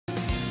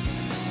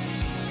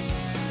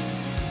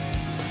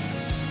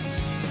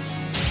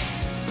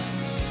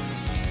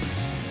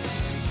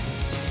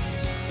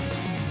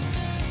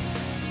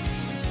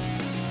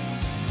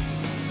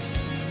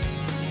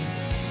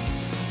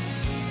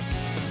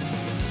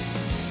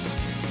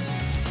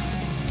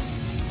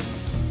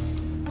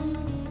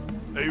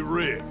Hey,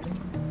 Rick,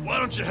 why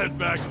don't you head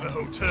back to the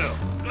hotel?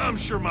 I'm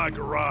sure my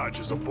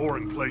garage is a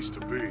boring place to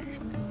be.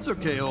 It's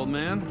okay, old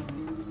man.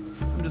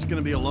 I'm just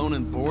gonna be alone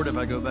and bored if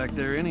I go back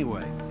there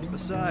anyway.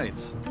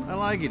 Besides, I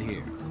like it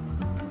here.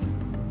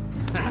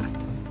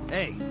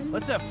 Hey,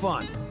 let's have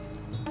fun.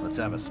 Let's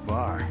have a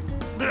spar.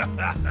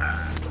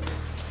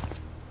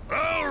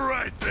 All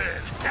right,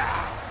 then.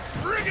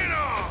 Bring it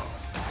on!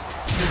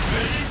 You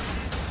ready?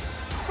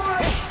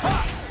 Fight!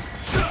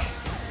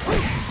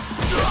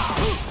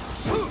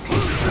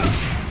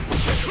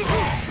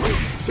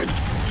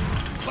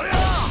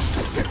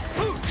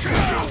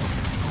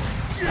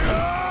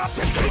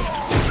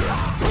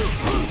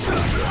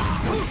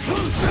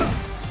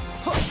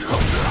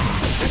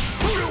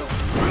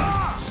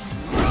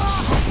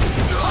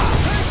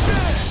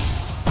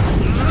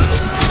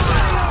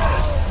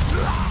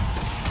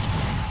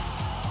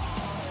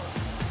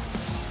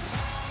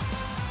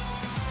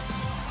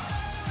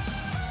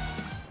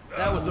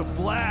 That was a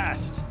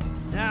blast!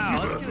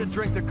 Now, let's get a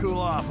drink to cool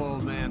off,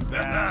 old man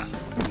Bass.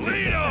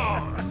 Lead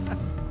on!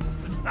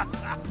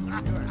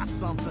 You're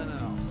something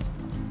else.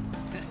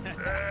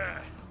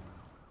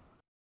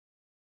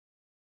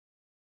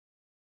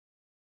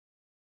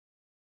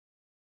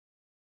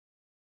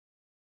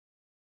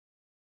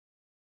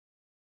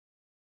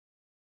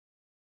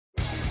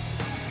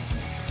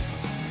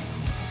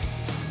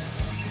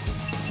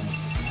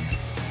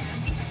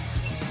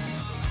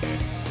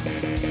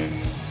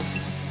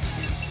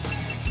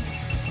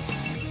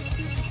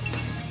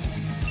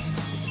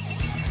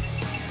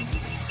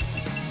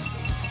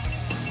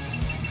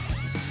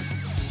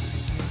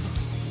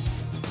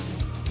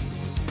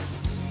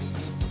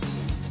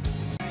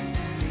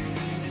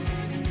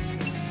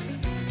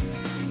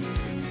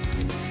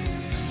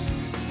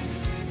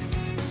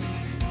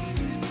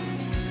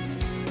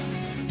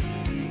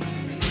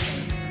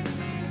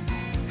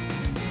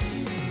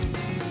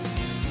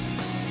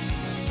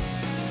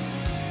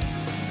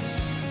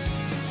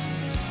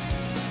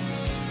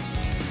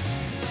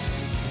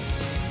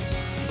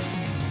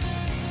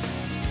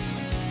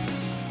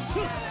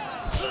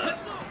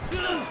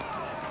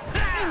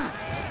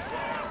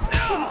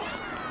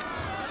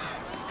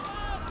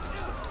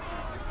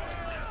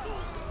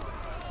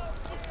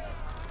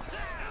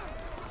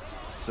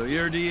 So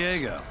you're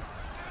Diego.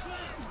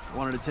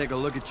 Wanted to take a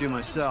look at you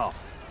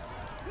myself.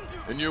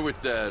 And you're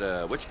with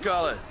that, what you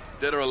call it?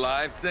 Dead or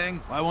alive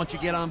thing? Why won't you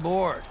get on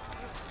board?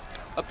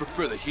 I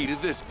prefer the heat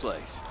of this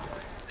place.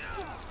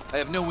 I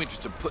have no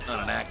interest in putting on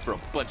an act for a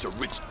bunch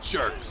of rich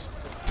jerks.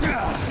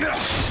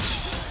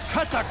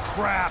 Cut the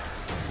crap!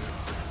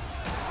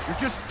 You're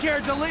just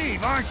scared to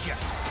leave, aren't you?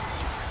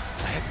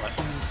 I have my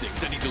own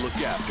things I need to look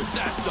after,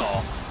 that's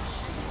all.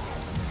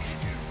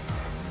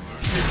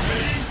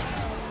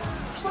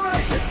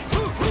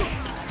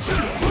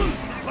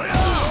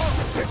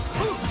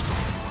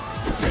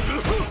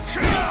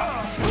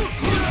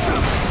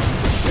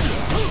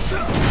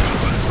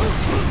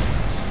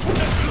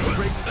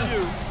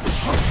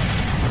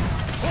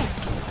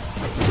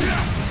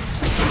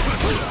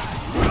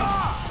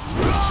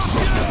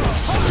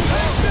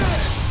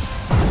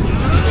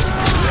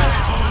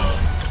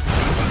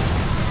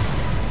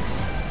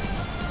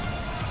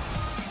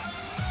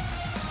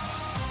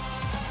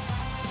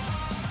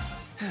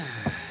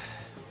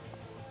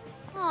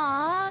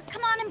 Aw,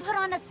 come on and put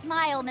on a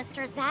smile,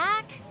 Mr.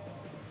 Zach.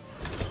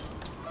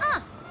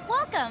 Ah,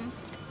 welcome.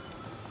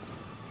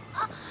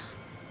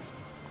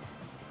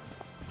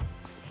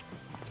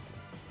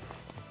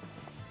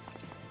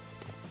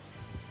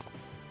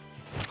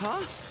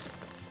 Huh?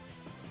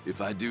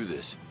 If I do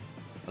this,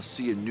 I'll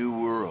see a new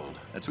world.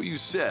 That's what you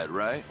said,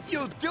 right?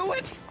 You'll do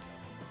it?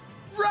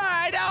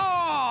 Right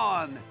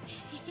on!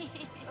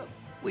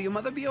 Will your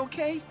mother be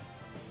okay?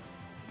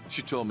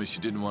 She told me she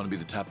didn't want to be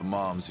the type of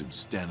moms who'd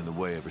stand in the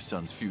way of her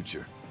son's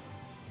future.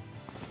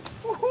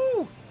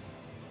 Woohoo!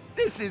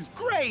 This is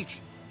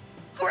great!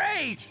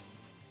 Great!